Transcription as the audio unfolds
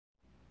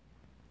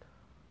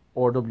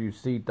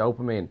RWC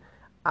dopamine.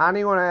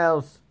 Anyone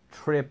else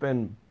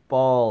tripping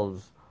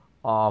balls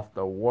off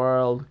the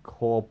World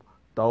Cup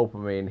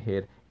dopamine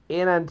hit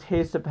in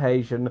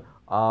anticipation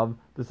of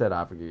the South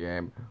Africa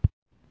game?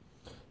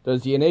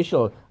 There's the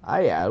initial,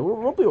 yeah,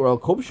 Rugby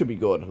World Cup should be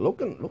good.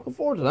 Looking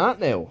forward to that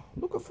now.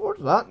 Looking forward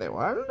to that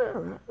now.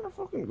 They're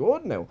fucking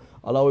good now.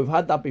 Although we've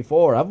had that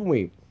before, haven't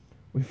we?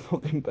 We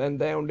fucking been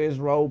down this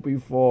road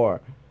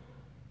before.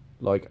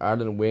 Like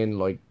Ireland win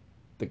like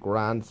the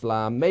Grand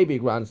Slam, maybe a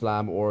Grand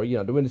Slam, or they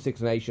win the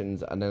Six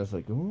Nations, and then it's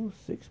like, oh,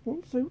 6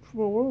 months out from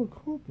a World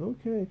Cup,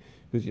 okay,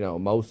 because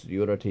most of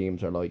the other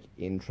teams are like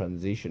in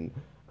transition,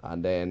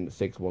 and then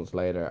 6 months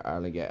later,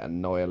 Ireland get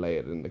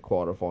annihilated in the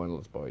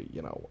quarterfinals by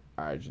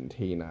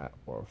Argentina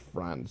or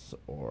France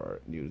or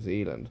New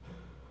Zealand.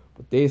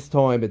 But this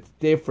time it's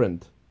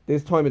different.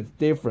 This time it's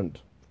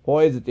different.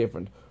 Why is it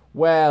different?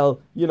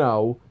 Well,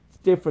 it's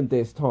different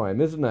this time,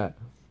 isn't it?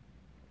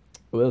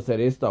 I will say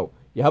this though.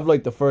 You have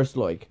like the first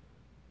like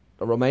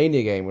the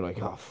Romania game. We're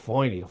like, oh,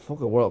 finally the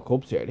fucking World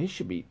Cup's here. This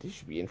should be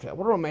interesting.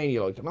 What are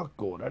Romania like? They're not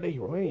good, are they?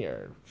 Romania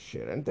are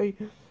shit, aren't they?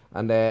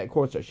 And of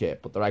course they're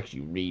shit, but they're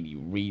actually really,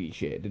 really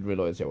shit. I didn't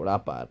realise they were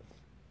that bad.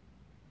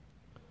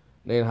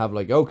 And then have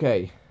like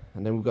okay,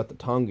 and then we've got the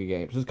Tonga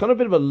game. So it's kind of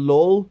a bit of a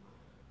lull.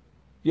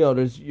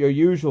 There's your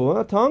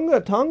usual Tonga.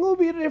 Tonga will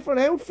be a different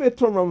outfit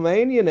from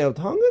Romania now.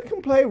 Tonga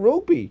can play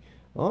rugby.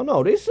 Oh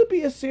no, this would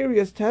be a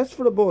serious test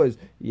for the boys.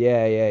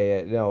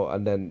 Yeah. No,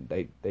 and then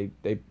they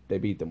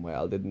beat them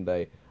well, didn't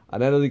they?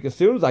 And then I think as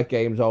soon as that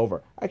game's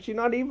over, actually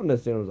not even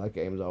as soon as that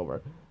game's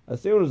over,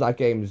 as soon as that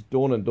game's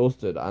done and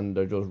dusted, and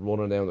they're just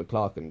running down the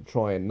clock and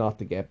trying not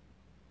to get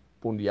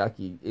Bundee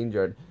Aki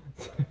injured,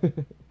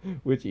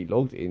 which he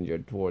looked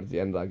injured towards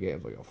the end of that game.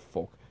 It's like, oh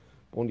fuck,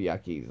 Bundee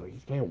Aki,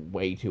 he's playing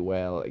way too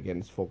well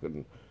against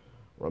fucking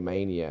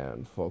Romania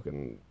and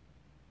fucking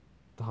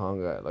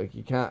Tonga. Like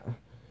you can't.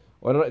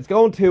 Well, it's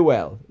going too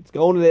well. It's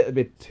going a little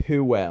bit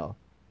too well.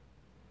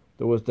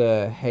 There was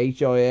the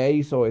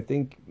HIA, so I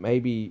think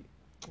maybe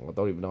I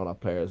don't even know that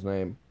player's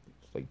name.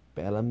 It's like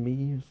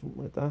Bellamy or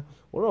something like that.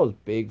 One of those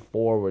big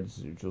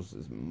forwards who just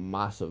is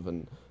massive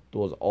and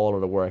does all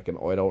of the work, and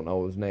I don't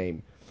know his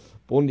name.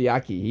 Bundee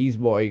Aki, he's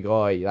my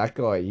guy. That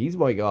guy, he's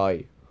my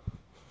guy.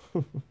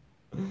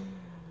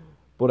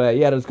 But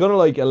yeah, there's kind of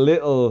like a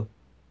little,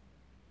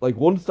 like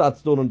once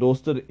that's done and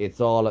dusted, it's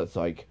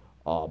like.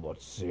 Oh,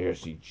 but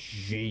seriously,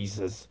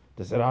 Jesus,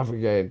 the South Africa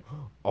game.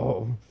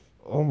 Oh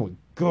my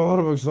God,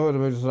 I'm excited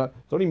about this.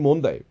 It's only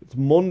Monday. It's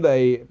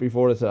Monday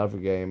before the South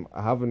Africa game.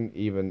 I haven't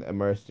even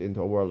immersed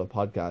into a world of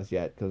podcasts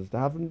yet because the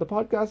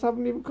podcasts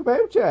haven't even come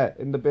out yet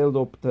in the build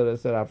up to the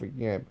South Africa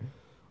game.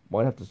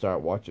 Might have to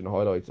start watching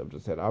highlights of the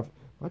South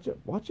Africa.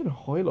 Watching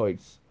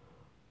highlights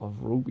of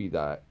rugby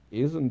that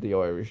isn't the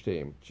Irish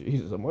team.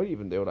 Jesus, I might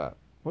even do that.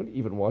 I might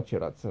even watch how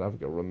that South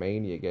Africa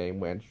Romania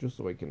game went just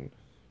so I can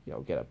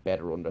get a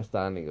better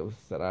understanding of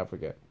South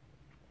Africa.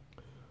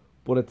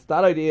 But it's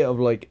that idea of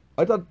like,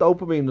 I thought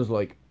dopamine was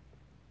like,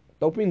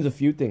 dopamine's a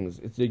few things.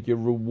 It's like your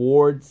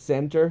reward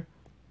center,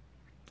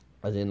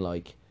 as in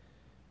like,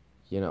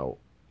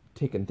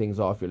 ticking things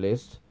off your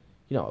list.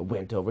 I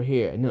went over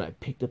here and then I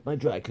picked up my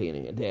dry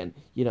cleaning and then,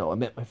 I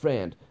met my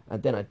friend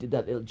and then I did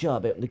that little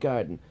job out in the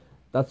garden.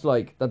 That's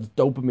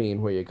dopamine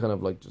where you're kind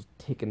of like just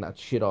ticking that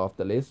shit off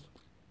the list.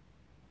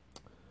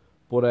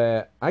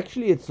 But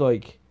actually it's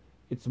like,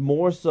 it's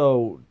more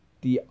so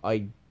the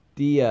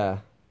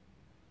idea,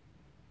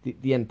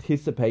 the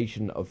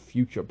anticipation of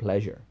future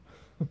pleasure.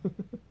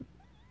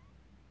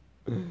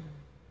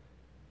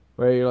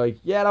 Where you're like,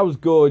 yeah, that was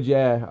good,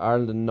 yeah,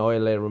 Ireland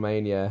annihilated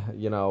Romania,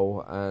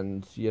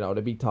 and,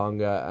 they beat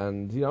Tonga,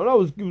 and, it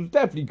was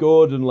definitely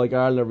good, and, like,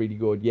 Ireland are really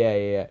good,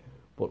 yeah.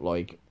 But,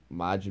 like,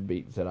 imagine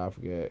beating South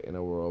Africa in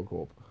a World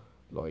Cup,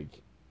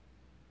 like,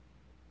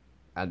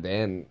 and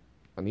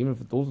even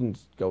if it doesn't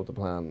go to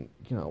plan,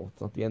 it's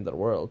not the end of the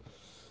world.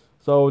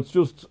 So it's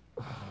just,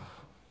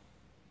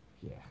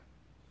 yeah.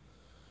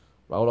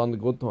 Roll on the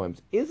good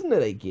times. Isn't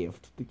it a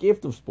gift? The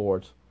gift of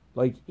sport.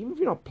 Like, even if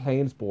you're not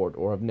playing sport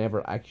or have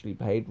never actually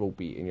played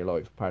rugby in your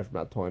life, apart from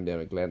that time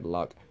down at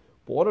Glendalough.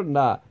 But other than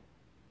that,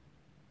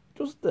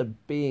 just the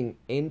being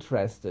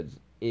interested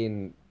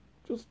in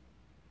just,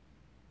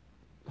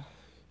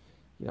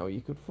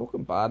 you could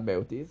fucking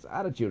badmouth this.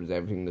 Attitude is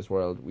everything in this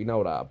world. We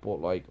know that.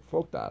 But, like,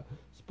 fuck that.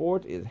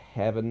 Sport is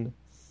heaven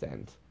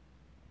sent.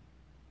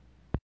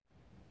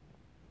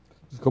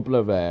 There's a couple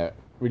of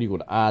really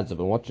good ads. I've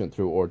been watching it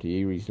through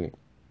RTE recently,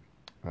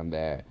 and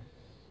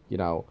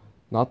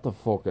not the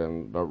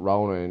fucking the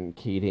Ronan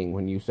Keating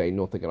when you say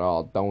nothing at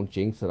all, don't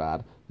jinx it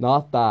ad.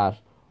 Not that,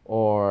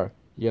 or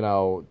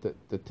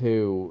the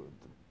two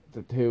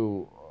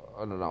I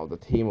don't know, the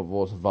team of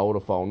us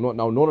Vodafone.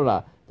 No, none of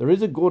that. There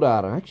is a good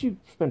ad. I actually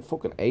spent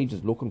fucking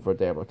ages looking for it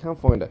there, but I can't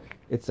find it.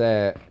 It's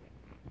I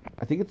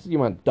think it's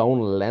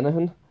Donal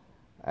Lenihan,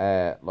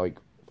 like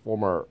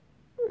former,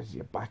 is he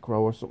a back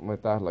row or something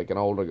like that? Like an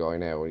older guy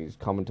now, and he's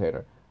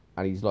commentator,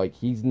 and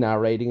he's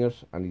narrating it,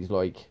 and he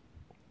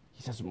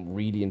says some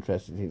really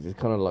interesting things. It's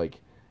kind of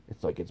like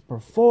It's like it's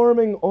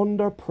performing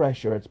under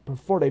pressure.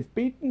 They've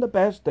beaten the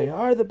best. They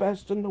are the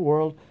best in the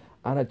world,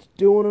 and it's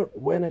doing it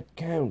when it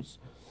counts.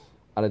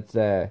 And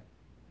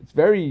it's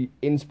very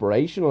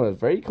inspirational. It's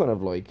very kind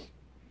of like,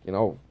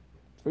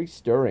 it's very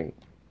stirring.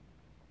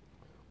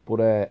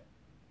 But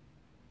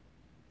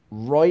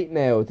right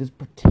now, at this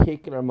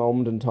particular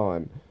moment in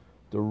time,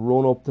 the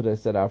run up to the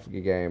South Africa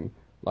game,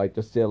 like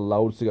there's still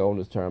loads to go in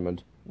this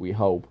tournament. We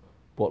hope,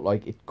 but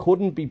like it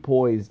couldn't be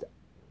poised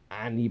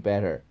any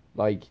better.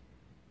 Like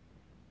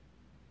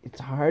it's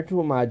hard to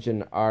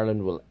imagine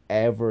Ireland will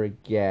ever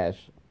get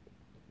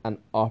an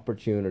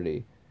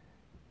opportunity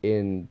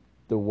in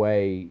the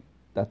way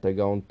that they're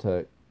going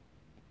to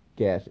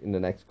get in the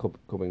next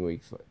coming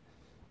weeks.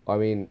 I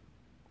mean,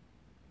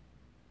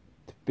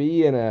 to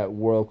be in a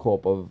World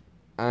Cup of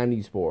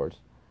any sport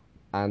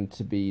and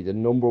to be the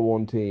number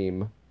one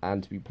team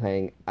and to be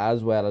playing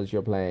as well as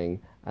you're playing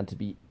and to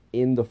be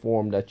in the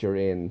form that you're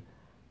in,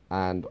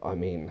 and I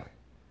mean,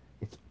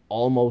 it's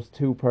almost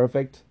too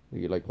perfect.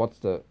 You're like, what's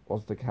the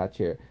catch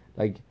here?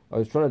 Like, I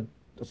was trying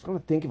to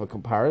think of a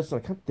comparison.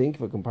 I can't think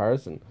of a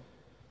comparison.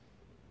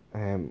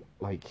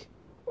 Like,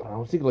 I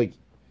was thinking like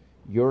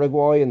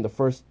Uruguay in the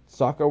first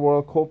soccer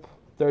World Cup,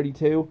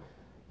 32.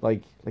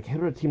 Like how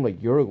did a team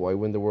like Uruguay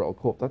win the World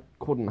Cup? That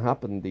couldn't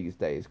happen these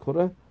days, could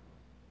it?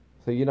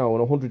 So in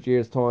 100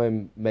 years'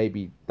 time,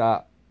 maybe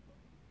that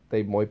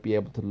they might be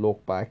able to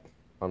look back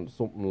on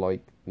something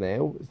like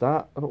now. Is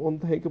that an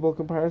unthinkable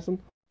comparison?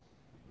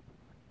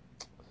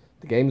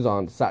 The game's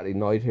on Saturday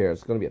night here.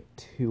 It's going to be at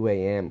 2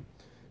 a.m.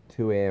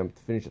 2 a.m.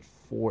 to finish at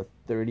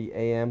 4:30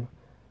 a.m.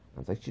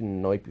 And it's actually the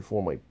night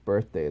before my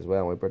birthday as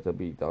well. My birthday will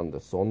be on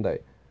the Sunday.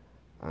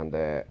 And,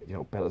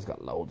 Bella's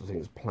got loads of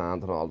things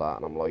planned and all that.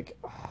 And I'm like,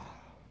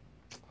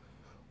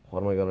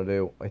 what am I going to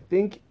do? I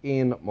think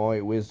in my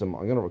wisdom,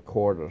 I'm going to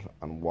record it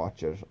and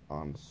watch it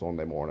on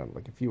Sunday morning,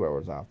 like a few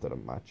hours after the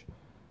match.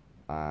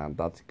 And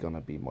that's going to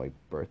be my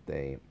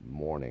birthday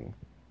morning.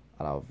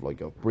 And I've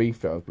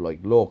briefed her. I've like,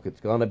 look,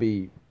 it's going to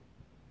be,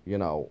 I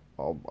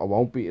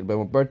won't be, it'll be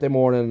my birthday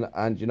morning.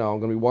 And, I'm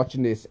going to be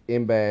watching this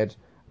in bed,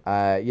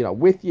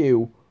 with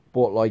you.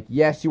 But, like,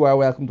 yes, you are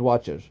welcome to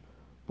watch it.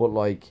 But,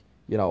 like,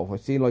 if I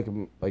see like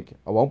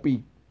I won't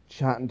be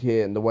chatting to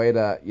you in the way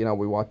that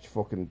we watch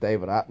fucking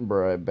David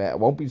Attenborough in bed. I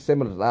won't be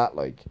similar to that.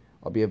 Like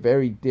I'll be a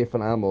very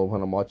different animal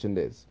when I'm watching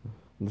this.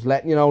 I'm just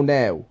letting you know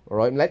now. All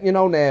right, I'm letting you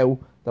know now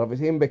that if I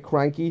seem a bit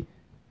cranky,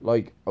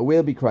 like I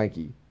will be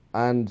cranky,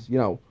 and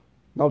no,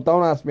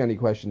 don't ask me any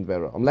questions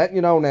about it. I'm letting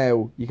you know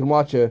now. You can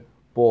watch it,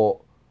 but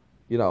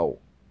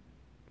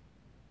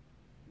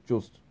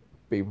just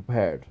be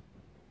prepared.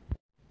 I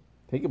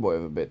think I might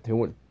have a bit too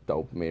much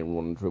dopamine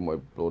running through my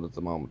blood at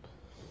the moment.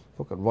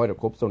 Fucking Ryder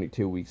Cup's only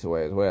 2 weeks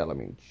away as well. I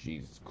mean,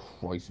 Jesus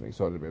Christ, I'm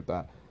excited about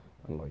that.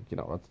 And,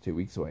 that's 2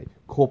 weeks away.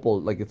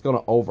 It's going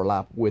to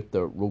overlap with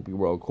the Rugby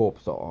World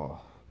Cup.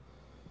 So,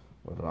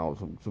 I don't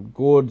know, some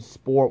good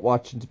sport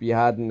watching to be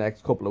had in the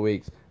next couple of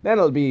weeks. Then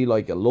it'll be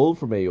like a lull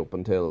for me up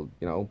until,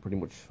 pretty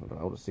much,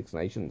 the Six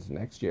Nations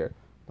next year.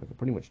 Like, I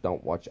pretty much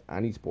don't watch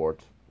any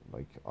sport,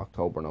 like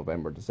October,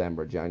 November,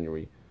 December,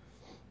 January.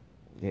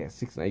 Yeah,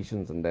 Six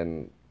Nations, and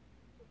then,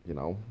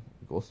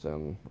 Augusta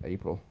and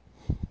April.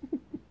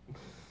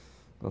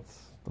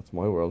 That's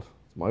my world.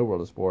 It's my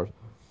world of sport.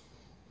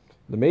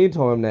 In the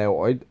meantime,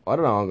 now I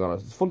don't know.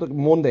 It's fun like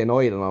Monday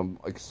night, and I'm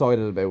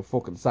excited about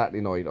fucking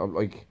Saturday night.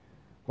 I've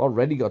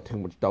already got too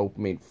much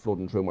dopamine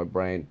flooding through my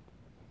brain.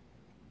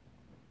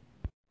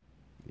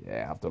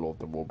 Yeah, I have to love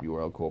the Rugby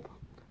World Cup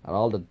and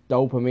all the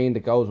dopamine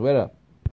that goes with it.